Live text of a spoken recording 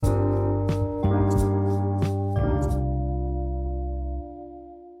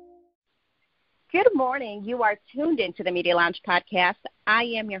Good morning. You are tuned into the Media Lounge podcast. I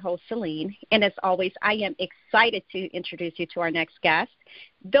am your host, Celine, and as always, I am excited to introduce you to our next guest.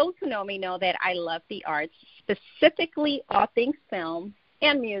 Those who know me know that I love the arts, specifically all things film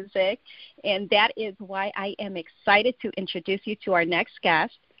and music, and that is why I am excited to introduce you to our next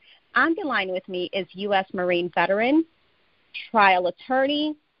guest. On the line with me is U.S. Marine veteran, trial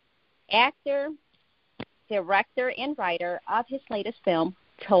attorney, actor, director, and writer of his latest film,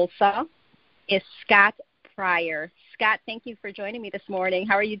 Tulsa, is Scott Pryor. Scott, thank you for joining me this morning.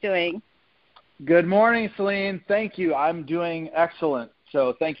 How are you doing? Good morning, Celine. Thank you. I'm doing excellent.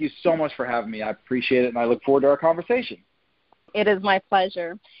 So thank you so much for having me. I appreciate it, and I look forward to our conversation. It is my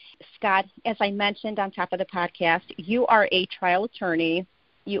pleasure. Scott, as I mentioned on top of the podcast, you are a trial attorney.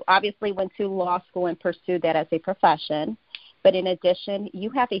 You obviously went to law school and pursued that as a profession. But in addition, you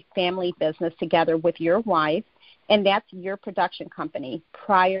have a family business together with your wife, and that's your production company,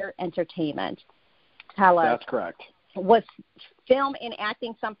 Pryor Entertainment. Tell us. That's correct. Was film and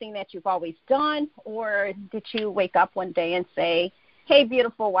acting something that you've always done, or did you wake up one day and say, hey,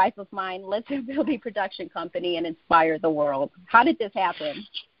 beautiful wife of mine, let's build a production company and inspire the world? How did this happen?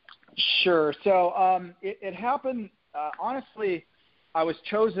 Sure. So it happened, honestly, I was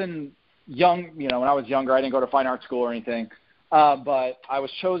chosen young, when I was younger. I didn't go to fine art school or anything. But I was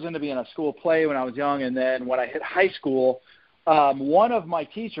chosen to be in a school play when I was young, and then when I hit high school, one of my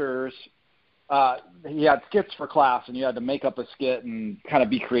teachers, he had skits for class, and you had to make up a skit and kind of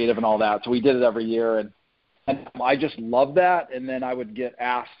be creative and all that. So we did it every year, and I just loved that. And then I would get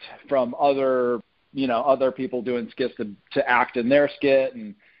asked from other people doing skits to act in their skit,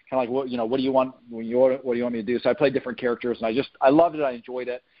 and kind of like, what do you want? What do you want me to do? So I played different characters, and I loved it. I enjoyed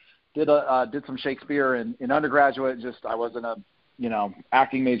it. Did some Shakespeare in undergraduate. I wasn't a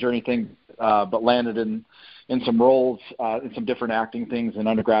acting major or anything, but landed in some roles in some different acting things in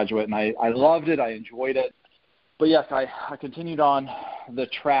undergraduate, and I loved it. I enjoyed it. But yes, I continued on the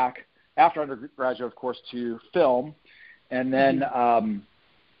track after undergraduate, of course, to film, and then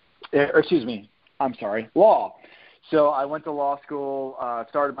law. So I went to law school,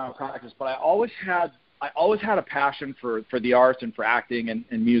 started my own practice, but I always had a passion for the arts and for acting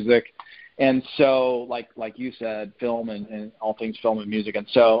and music. And so, like you said, film and all things film and music. And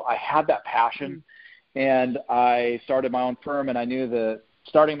so I had that passion, and I started my own firm, and I knew that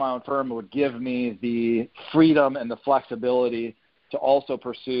starting my own firm would give me the freedom and the flexibility to also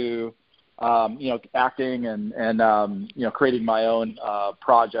pursue, acting and creating my own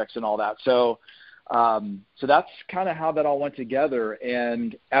projects and all that. So that's kind of how that all went together.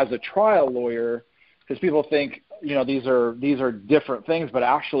 And as a trial lawyer, because people think, these are different things, but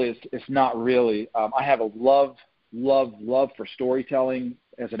actually it's not really. I have a love for storytelling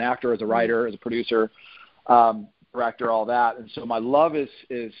as an actor, as a writer, as a producer, director, all that. And so my love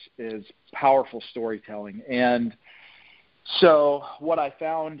is powerful storytelling. And so what I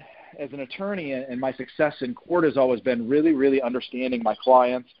found as an attorney, and my success in court has always been really, really understanding my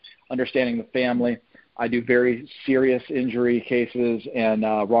clients, understanding the family. I do very serious injury cases and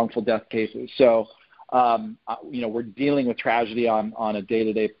wrongful death cases. So we're dealing with tragedy on a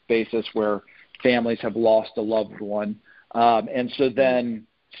day-to-day basis where families have lost a loved one. And so then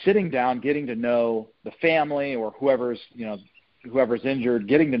sitting down, getting to know the family or whoever's injured,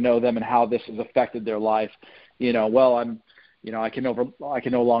 getting to know them and how this has affected their life. I can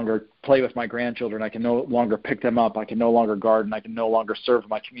no longer play with my grandchildren. I can no longer pick them up. I can no longer garden. I can no longer serve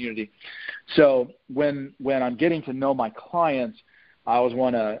my community. So when I'm getting to know my clients, I always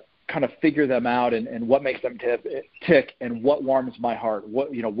want to kind of figure them out and what makes them tick and what warms my heart.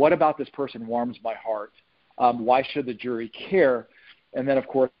 What about this person warms my heart? Why should the jury care? And then, of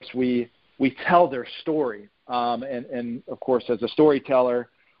course, we tell their story. And of course, as a storyteller,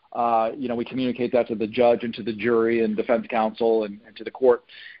 we communicate that to the judge and to the jury and defense counsel and to the court.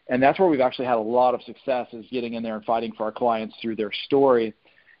 And that's where we've actually had a lot of success, is getting in there and fighting for our clients through their story.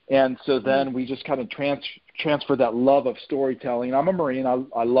 And so then we just kind of transfer that love of storytelling. I'm a Marine.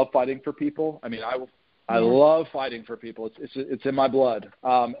 I love fighting for people. I mean, I love fighting for people. It's in my blood.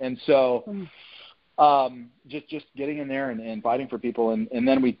 And so just getting in there and fighting for people. And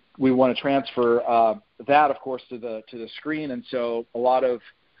then we want to transfer that, of course, to the screen. And so a lot of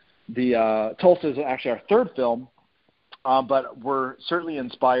the Tulsa is actually our third film, but we're certainly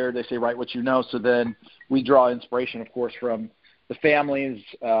inspired. They say, write what you know. So then we draw inspiration, of course, from the families,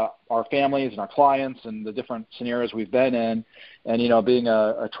 our families and our clients and the different scenarios we've been in. And, being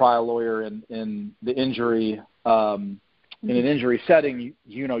a trial lawyer in the injury, in an injury setting,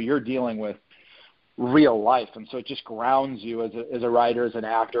 you're dealing with real life. And so it just grounds you as a writer, as an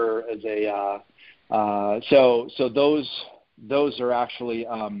actor, as a, so those are actually,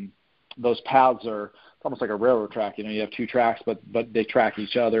 those paths are it's almost like a railroad track. You know, you have two tracks, but they track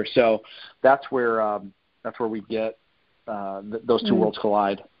each other. So that's where we get those two worlds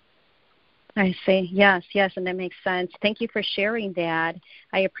collide. I see. Yes, and that makes sense. Thank you for sharing that.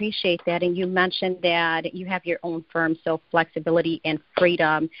 I appreciate that. And you mentioned that you have your own firm, so flexibility and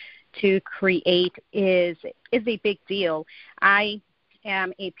freedom to create is a big deal. I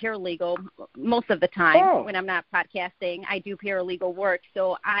am a paralegal most of the time. When I'm not podcasting. I do paralegal work,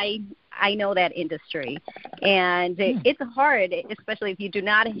 so I know that industry. And it's hard, especially if you do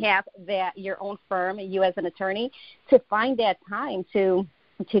not have your own firm, you as an attorney, to find that time to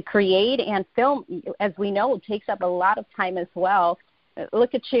create and film. As we know, it takes up a lot of time as well.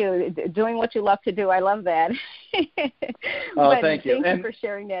 Look at you doing what you love to do. I love that. Thank you. Thank you for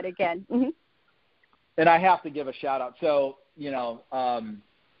sharing that again. Mm-hmm. And I have to give a shout out. So,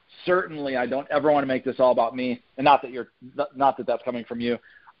 certainly I don't ever want to make this all about me, and not that that's coming from you.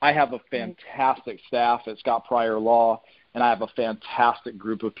 I have a fantastic staff at Scott Pryor Law, and I have a fantastic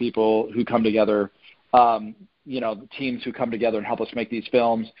group of people who come together, the teams who come together and help us make these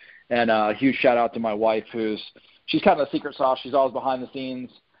films. And a huge shout out to my wife, she's kind of a secret sauce. She's always behind the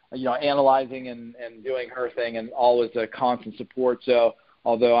scenes, analyzing and doing her thing, and always a constant support. So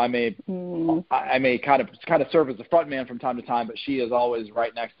although I may kind of serve as the front man from time to time, but she is always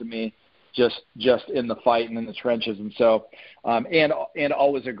right next to me, just in the fight and in the trenches. And so, and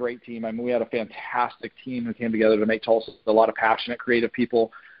always a great team. I mean, we had a fantastic team who came together to make Tulsa. A lot of passionate, creative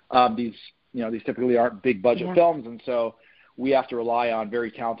people. These typically aren't big budget films, and so we have to rely on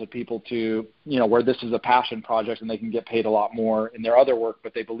very talented people to, where this is a passion project and they can get paid a lot more in their other work,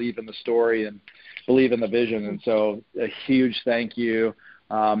 but they believe in the story and believe in the vision. And so a huge thank you.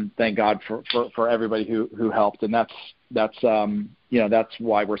 Thank God for everybody who helped. And that's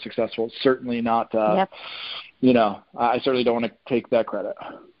why we're successful. It's certainly not, I certainly don't want to take that credit.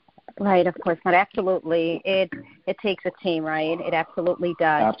 Right, of course not. Absolutely. It takes a team, right? It absolutely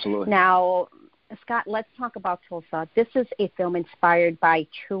does. Absolutely. Now, Scott, let's talk about Tulsa. This is a film inspired by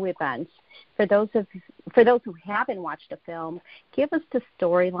true events. For those who haven't watched the film, give us the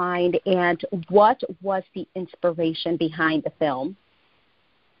storyline and what was the inspiration behind the film?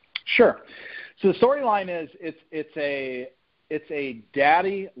 Sure. So the storyline is it's a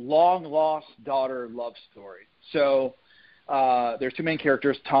daddy long lost daughter love story. So there's two main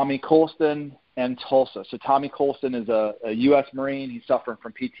characters, Tommy Colston and Tulsa. So Tommy Colston is a U.S. Marine. He's suffering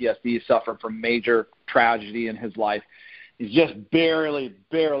from PTSD. He's suffering from major tragedy in his life. He's just barely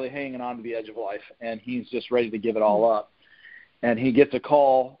hanging on to the edge of life, and he's just ready to give it all up. And he gets a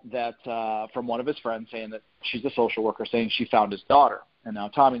call that from one of his friends saying that she's a social worker, saying she found his daughter. And now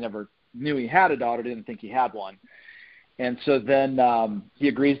Tommy never knew he had a daughter, didn't think he had one. And so then he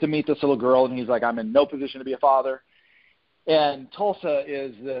agrees to meet this little girl, and he's like, I'm in no position to be a father. And Tulsa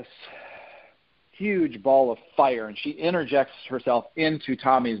is this huge ball of fire, and she interjects herself into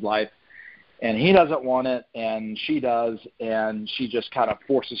Tommy's life, and he doesn't want it, and she does, and she just kind of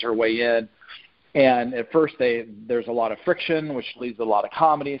forces her way in. And at first there's a lot of friction, which leads to a lot of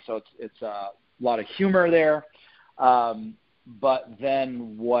comedy, so it's a lot of humor there. But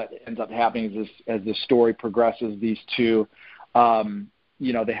then what ends up happening is as the story progresses, these two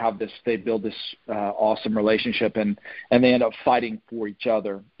they build this awesome relationship, and they end up fighting for each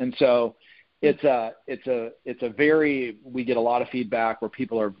other. And so we get a lot of feedback where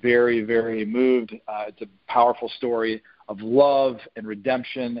people are very, very moved. It's a powerful story of love and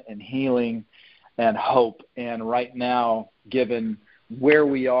redemption and healing and hope. And right now, given where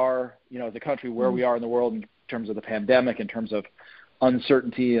we are, as a country, where we are in the world in terms of the pandemic, in terms of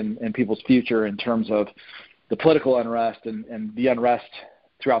uncertainty and people's future, in terms of the political unrest and the unrest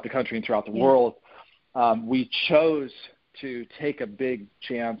throughout the country and throughout the world, we chose to take a big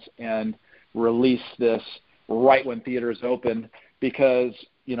chance and release this right when theaters opened, because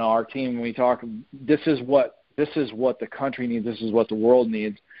our team, when we talk, this is what the country needs, this is what the world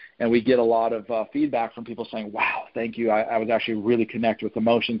needs. And we get a lot of feedback from people saying, wow, thank you, I was actually really connected with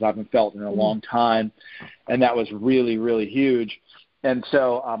emotions I haven't felt in a long time. And that was really, really huge. And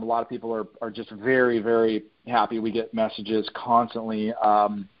so a lot of people are just very, very happy. We get messages constantly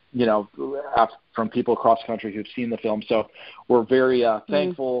from people across the country who've seen the film. So we're very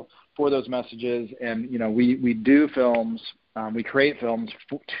thankful for those messages. And, we do films, we create films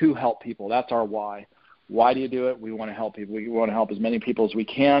to help people. That's our why. Why do you do it? We want to help people. We want to help as many people as we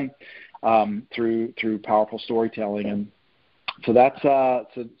can through powerful storytelling. And so that's a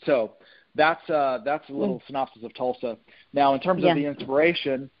little synopsis of Tulsa. Now, in terms of the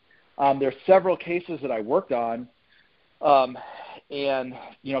inspiration, there's several cases that I worked on, and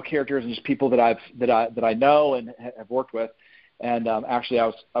characters and just people that I know and have worked with. And actually,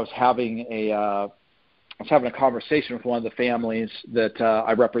 I was having a conversation with one of the families that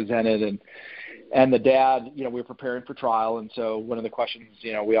I represented, and the dad, we were preparing for trial, and so one of the questions,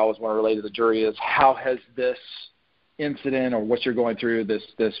 we always want to relay to the jury is, how has this incident or what you're going through, this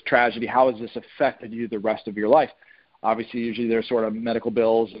tragedy, how has this affected you the rest of your life? Obviously, usually there's sort of medical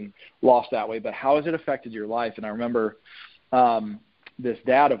bills and loss that way, but how has it affected your life? And I remember this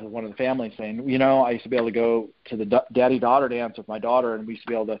dad of one of the families saying, I used to be able to go to the daddy-daughter dance with my daughter, and we used to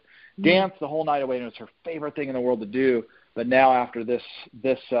be able to dance the whole night away, and it was her favorite thing in the world to do. But now after this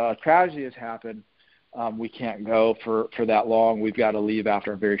tragedy has happened, we can't go for that long. We've got to leave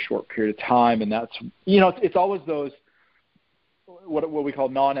after a very short period of time. And that's, it's always those, what we call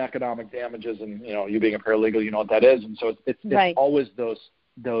non-economic damages. And, you being a paralegal, you know what that is. And so it's right. always those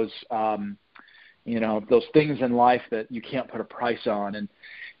those things in life that you can't put a price on.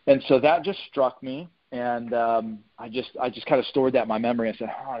 And so that just struck me. And I just kind of stored that in my memory. I said,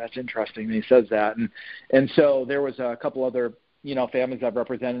 oh, that's interesting. And he says that. And so there was a couple other, families I've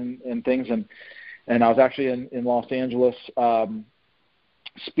represented and things. And I was actually in Los Angeles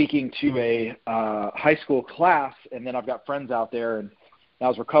speaking to a high school class. And then I've got friends out there. And I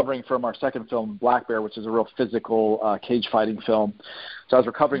was recovering from our second film, Black Bear, which is a real physical cage fighting film. So I was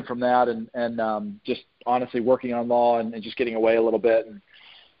recovering from that and just honestly working on law and just getting away a little bit.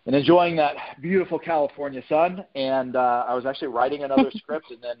 And enjoying that beautiful California sun. And I was actually writing another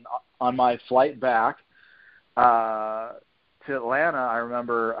script. And then on my flight back to Atlanta, I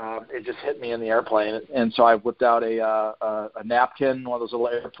remember it just hit me in the airplane. And so I whipped out a napkin, one of those little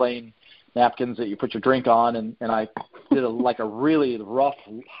airplane napkins that you put your drink on. And I did a really rough,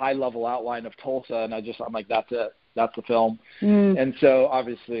 high-level outline of Tulsa. And I'm like, that's it. That's the film. And so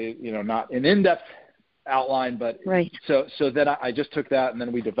obviously, not an in-depth outline, but right. So then I just took that, and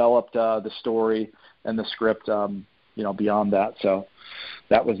then we developed the story and the script, beyond that. So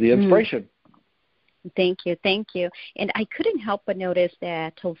that was the inspiration. Thank you. And I couldn't help but notice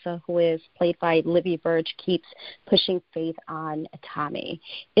that Tulsa, who is played by Libby Burge, keeps pushing faith on Tommy.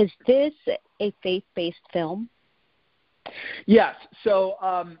 Is this a faith-based film? Yes. So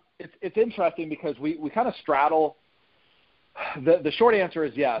it's interesting because we kind of straddle. The short answer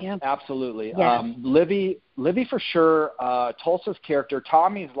is yes, absolutely. Yes. Libby for sure. Tulsa's character,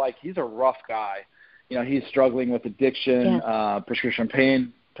 Tommy's he's a rough guy. He's struggling with addiction, prescription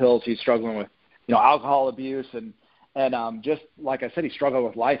pain pills. He's struggling with alcohol abuse, and just like I said, he's struggling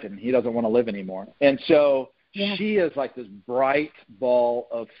with life, and he doesn't want to live anymore. And so she is like this bright ball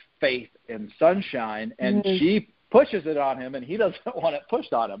of faith and sunshine, and she pushes it on him, and he doesn't want it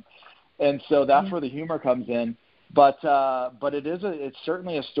pushed on him. And so that's where the humor comes in. But it's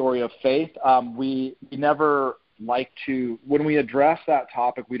certainly a story of faith. We never like to, when we address that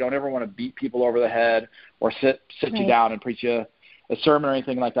topic, we don't ever want to beat people over the head or sit you down and preach a sermon or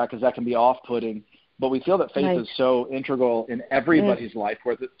anything like that, because that can be off-putting. But we feel that faith is so integral in everybody's life,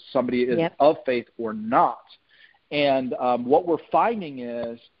 whether somebody is of faith or not. And what we're finding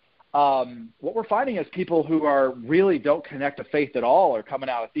is people who are really don't connect to faith at all are coming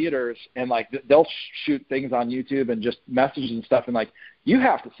out of theaters and they'll shoot things on YouTube and just messages and stuff and you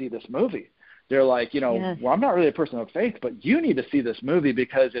have to see this movie. They're like, well, I'm not really a person of faith, but you need to see this movie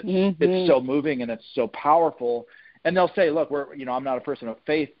because it's so moving and it's so powerful. And they'll say, look, I'm not a person of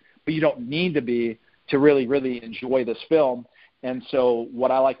faith, but you don't need to be to really, really enjoy this film. And so what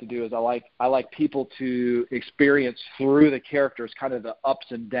I like to do is I like people to experience through the characters kind of the ups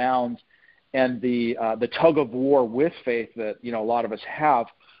and downs and the tug of war with faith that a lot of us have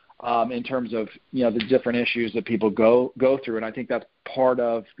in terms of the different issues that people go through. And I think that's part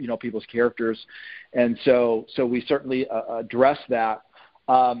of people's characters. And so we certainly address that.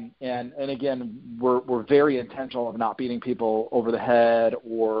 And again, we're very intentional of not beating people over the head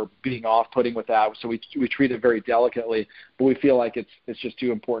or being off-putting with that. So we treat it very delicately, but we feel like it's just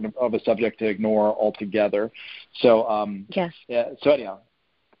too important of a subject to ignore altogether. So yes. Yeah. So anyhow.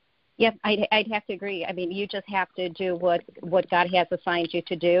 Yep, I'd have to agree. I mean, you just have to do what God has assigned you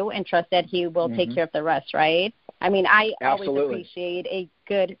to do and trust that He will take care of the rest, right? I mean, I always appreciate a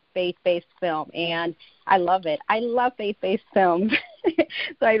good faith-based film, and I love it. I love faith-based films.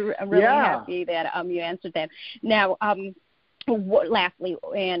 So I'm really happy that you answered that. Now, lastly,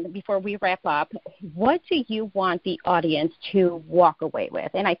 and before we wrap up, what do you want the audience to walk away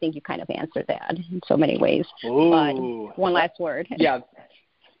with? And I think you kind of answered that in so many ways. Ooh. But one last word.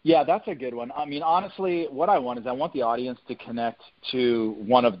 Yeah, that's a good one. I mean, honestly, what I want is I want the audience to connect to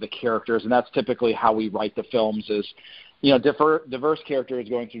one of the characters, and that's typically how we write the films is, diverse characters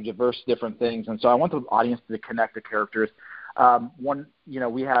going through diverse different things. And so I want the audience to connect to characters.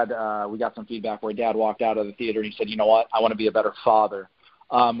 we got some feedback where Dad walked out of the theater and he said, you know what, I want to be a better father.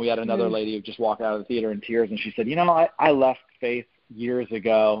 We had another lady who just walked out of the theater in tears, and she said, I left faith years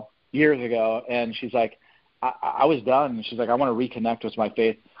ago, and she's like, I was done. And she's like, I want to reconnect with my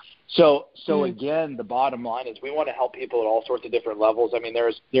faith. So again, the bottom line is we want to help people at all sorts of different levels. I mean,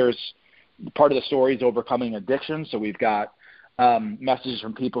 there's part of the story is overcoming addiction. So we've got messages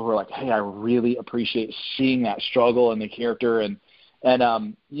from people who are like, hey, I really appreciate seeing that struggle in the character, and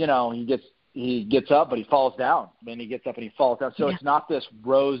he gets up, but he falls down. Then he gets up and he falls down. So it's not this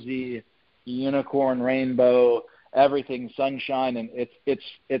rosy unicorn, rainbow, everything sunshine, and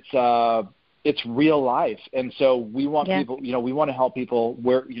it's real life. And so we want people, we want to help people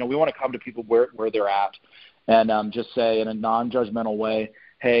where, we want to come to people where they're at, and just say in a non-judgmental way,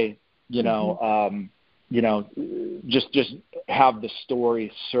 hey, just have the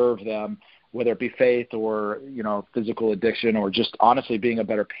story serve them, whether it be faith or, physical addiction, or just honestly being a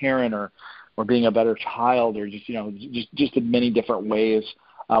better parent or being a better child, or just in many different ways.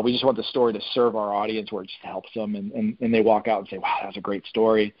 We just want the story to serve our audience where it just helps them, and they walk out and say, wow, that was a great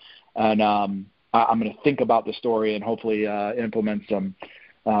story. And I'm going to think about the story and hopefully implement some,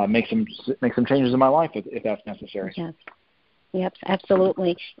 make some changes in my life if that's necessary. Yes. Yep,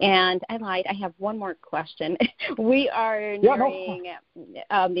 absolutely. And I lied. I have one more question. We are nearing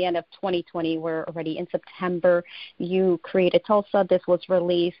the end of 2020. We're already in September. You created Tulsa. This was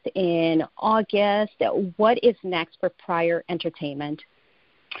released in August. What is next for Pryor Entertainment?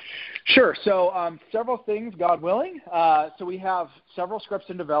 Sure. So several things, God willing. So we have several scripts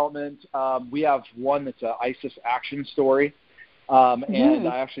in development. We have one that's an ISIS action story, and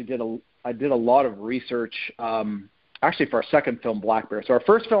I actually did a lot of research. Actually, for our second film, Black Bear. So our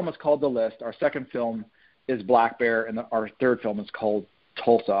first film is called The List. Our second film is Black Bear, and our third film is called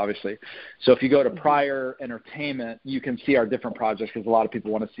Tulsa, obviously. So if you go to Pryor Entertainment, you can see our different projects, because a lot of people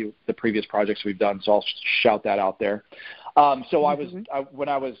want to see the previous projects we've done. So I'll shout that out there. When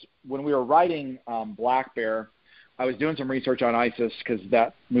we were writing Black Bear, I was doing some research on ISIS, because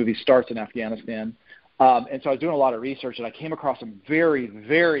that movie starts in Afghanistan. And so I was doing a lot of research, and I came across some very,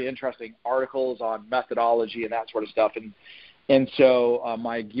 very interesting articles on methodology and that sort of stuff. And so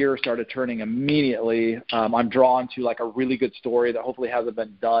my gear started turning immediately. I'm drawn to like a really good story that hopefully hasn't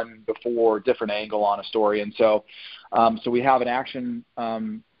been done before, different angle on a story. And so we have an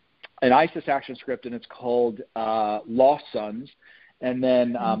ISIS action script, and it's called Lost Sons. And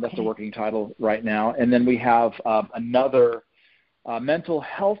then that's the working title right now. And then we have another mental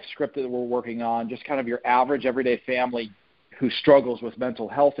health script that we're working on, just kind of your average everyday family who struggles with mental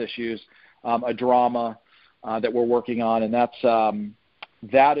health issues, a drama that we're working on, and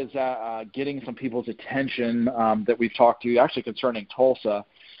that is getting some people's attention that we've talked to, actually concerning Tulsa,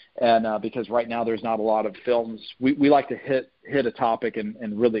 and because right now there's not a lot of films. We like to hit a topic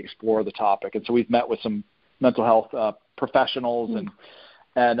and really explore the topic, and so we've met with some mental health professionals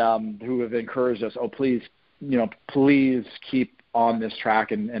and who have encouraged us, please keep on this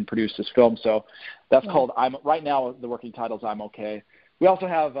track and produce this film. So that's called right now the working title is I'm Okay. We also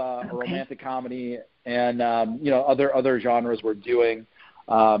have a romantic comedy and other genres we're doing.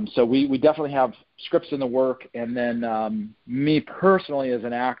 So we definitely have scripts in the work. And then me personally as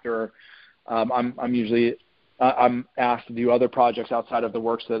an actor, I'm asked to do other projects outside of the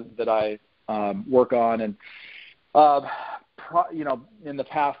works that I work on. And in the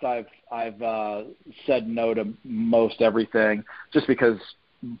past, I've said no to most everything, just because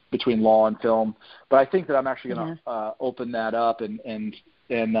between law and film. But I think that I'm actually going to open that up and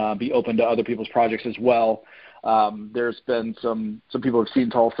be open to other people's projects as well. There's been some people have seen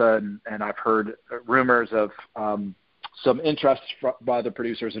Tulsa, and I've heard rumors of some interest by the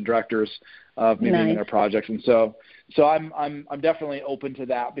producers and directors of me being in their projects, and so I'm definitely open to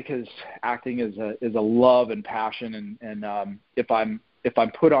that, because acting is a love and passion, and if I'm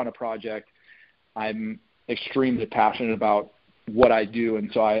put on a project, I'm extremely passionate about what I do, and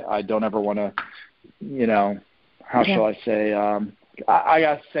so I don't ever want to, how shall I say? I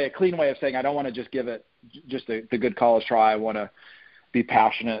gotta say, a clean way of saying, I don't want to just give it just the good college try. I want to be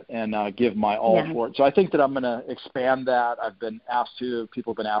passionate and give my all for it. So I think that I'm going to expand that.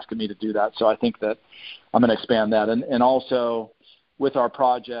 People have been asking me to do that. So I think that I'm going to expand that. And also with our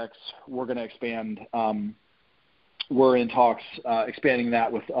projects, we're going to expand. We're in talks expanding that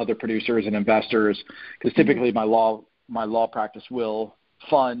with other producers and investors, because typically my law practice will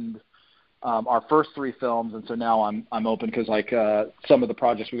fund our first 3 films. And so now I'm open, because some of the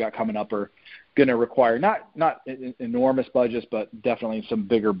projects we got coming up are going to require not enormous budgets, but definitely some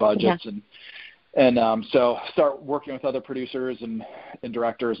bigger budgets, and so start working with other producers and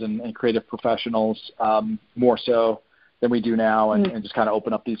directors and creative professionals more so we do now, and just kind of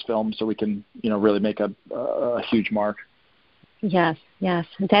open up these films so we can, really make a huge mark. Yes,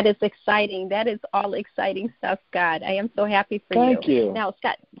 that is exciting. That is all exciting stuff, Scott. I am so happy for you. Thank you. Now,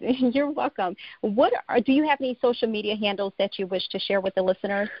 Scott, you're welcome. Do you have any social media handles that you wish to share with the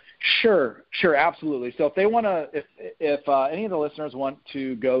listeners? Sure, absolutely. So if they want to, if any of the listeners want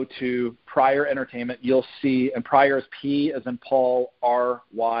to go to Pryor Entertainment, you'll see, and Pryor is P as in Paul,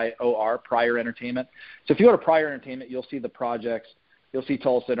 R-Y-O-R, Pryor Entertainment. So if you go to Pryor Entertainment, you'll see the projects. You'll see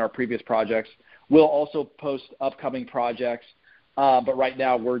Tulsa and our previous projects. We'll also post upcoming projects. But right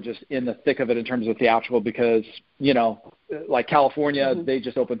now we're just in the thick of it in terms of theatrical because, like California, they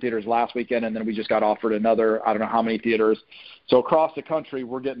just opened theaters last weekend, and then we just got offered another, I don't know how many theaters. So across the country,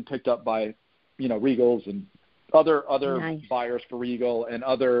 we're getting picked up by, Regals and other nice buyers for Regal and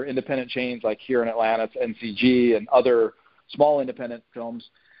other independent chains like here in Atlanta, it's NCG, and other small independent films. As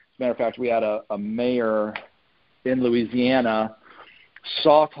a matter of fact, we had a mayor in Louisiana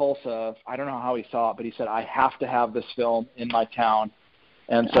saw Tulsa. I don't know how he saw it, but he said, I have to have this film in my town.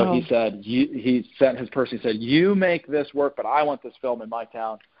 And so he said, he sent his person, he said, you make this work, but I want this film in my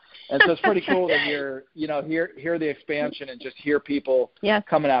town. And so it's pretty cool to hear the expansion and just hear people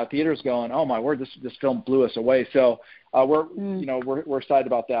coming out of theaters going, oh my word, this film blew us away. So we're excited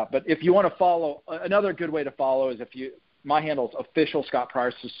about that. But if you want to follow, another good way to follow is my handle is official Scott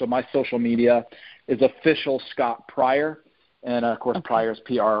Pryor. So my social media is official Scott Pryor. And, of course, Pryor is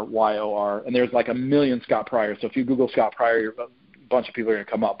Pryor. And there's like a million Scott Pryor. So if you Google Scott Pryor, a bunch of people are going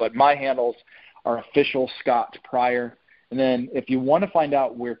to come up. But my handles are official Scott Pryor. And then if you want to find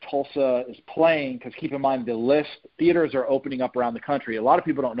out where Tulsa is playing, because keep in mind theaters are opening up around the country. A lot of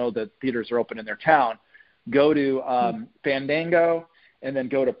people don't know that theaters are open in their town. Go to Fandango and then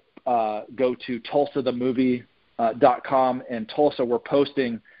go to TulsaTheMovie.com. And Tulsa, we're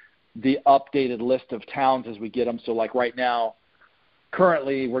posting the updated list of towns as we get them. So like right now,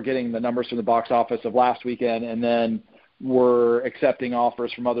 currently we're getting the numbers from the box office of last weekend, and then we're accepting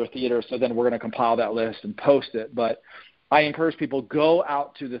offers from other theaters. So then we're going to compile that list and post it. But I encourage people, go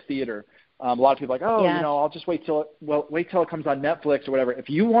out to the theater. A lot of people are like, I'll just wait till it comes on Netflix or whatever. If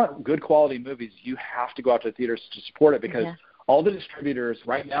you want good quality movies, you have to go out to the theaters to support it, because all the distributors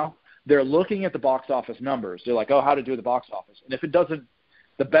right now, they're looking at the box office numbers. They're like, how to do the box office. And if it doesn't,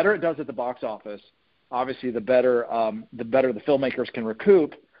 the better it does at the box office, obviously the better the filmmakers can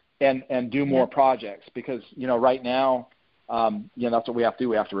recoup and do more projects, because right now that's what we have to do.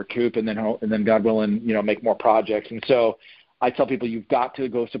 We have to recoup and then God willing make more projects. And so I tell people, you've got to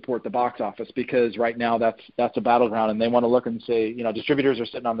go support the box office, because right now that's a battleground, and they want to look and say, distributors are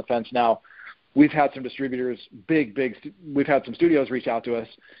sitting on the fence now. We've had some distributors, we've had some studios reach out to us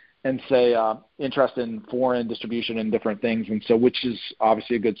and say interest in foreign distribution and different things, and so, which is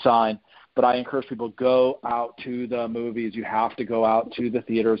obviously a good sign. But I encourage people, go out to the movies. You have to go out to the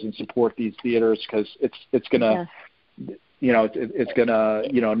theaters and support these theaters, because it's gonna, it's gonna,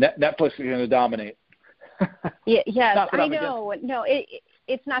 Netflix is gonna dominate. Yes, I know. No,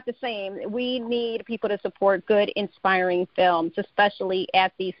 it's not the same. We need people to support good, inspiring films, especially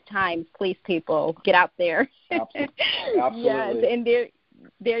at these times. Please, people, get out there. Absolutely. Yes, and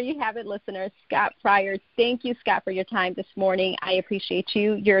there you have it, listeners. Scott Pryor. Thank you, Scott, for your time this morning. I appreciate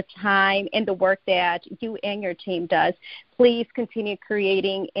your time, and the work that you and your team does. Please continue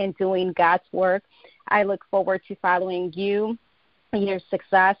creating and doing God's work. I look forward to following you, your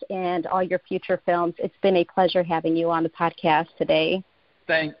success, and all your future films. It's been a pleasure having you on the podcast today.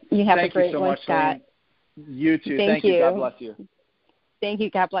 Thank you so much, Scott. You too. Thank you. God bless you. Thank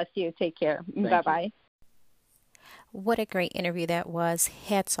you. God bless you. Take care. Bye-bye. What a great interview that was.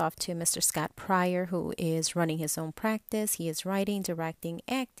 Hats off to Mr. Scott Pryor, who is running his own practice. He is writing, directing,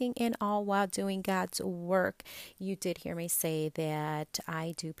 acting, and all while doing God's work. You did hear me say that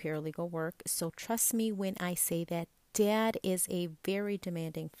I do paralegal work, so trust me when I say that Dad is a very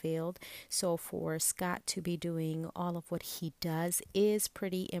demanding field, so for Scott to be doing all of what he does is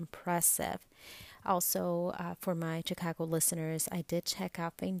pretty impressive. Also, for my Chicago listeners, I did check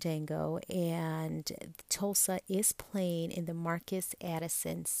out Fandango, and Tulsa is playing in the Marcus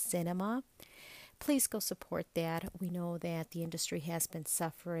Addison Cinema. Please go support that. We know that the industry has been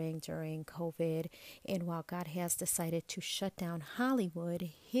suffering during COVID, and while God has decided to shut down Hollywood,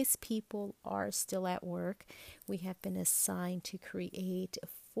 His people are still at work. We have been assigned to create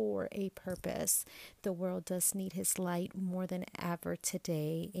for a purpose. The world does need His light more than ever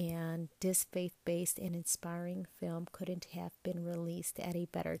today, and this faith-based and inspiring film couldn't have been released at a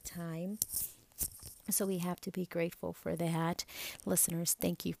better time. So we have to be grateful for that. Listeners,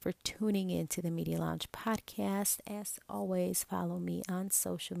 thank you for tuning in to the Media Lounge podcast. As always, follow me on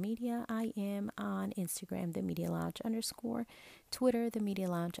social media. I am on Instagram, the Media Lounge _, Twitter, the Media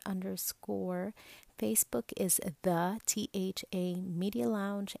Lounge _, Facebook is the THA Media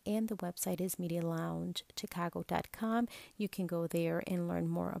Lounge, and the website is MediaLoungeChicago.com. You can go there and learn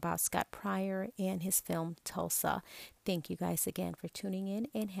more about Scott Pryor and his film Tulsa. Thank you guys again for tuning in,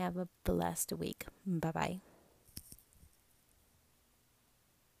 and have a blessed week. Bye-bye.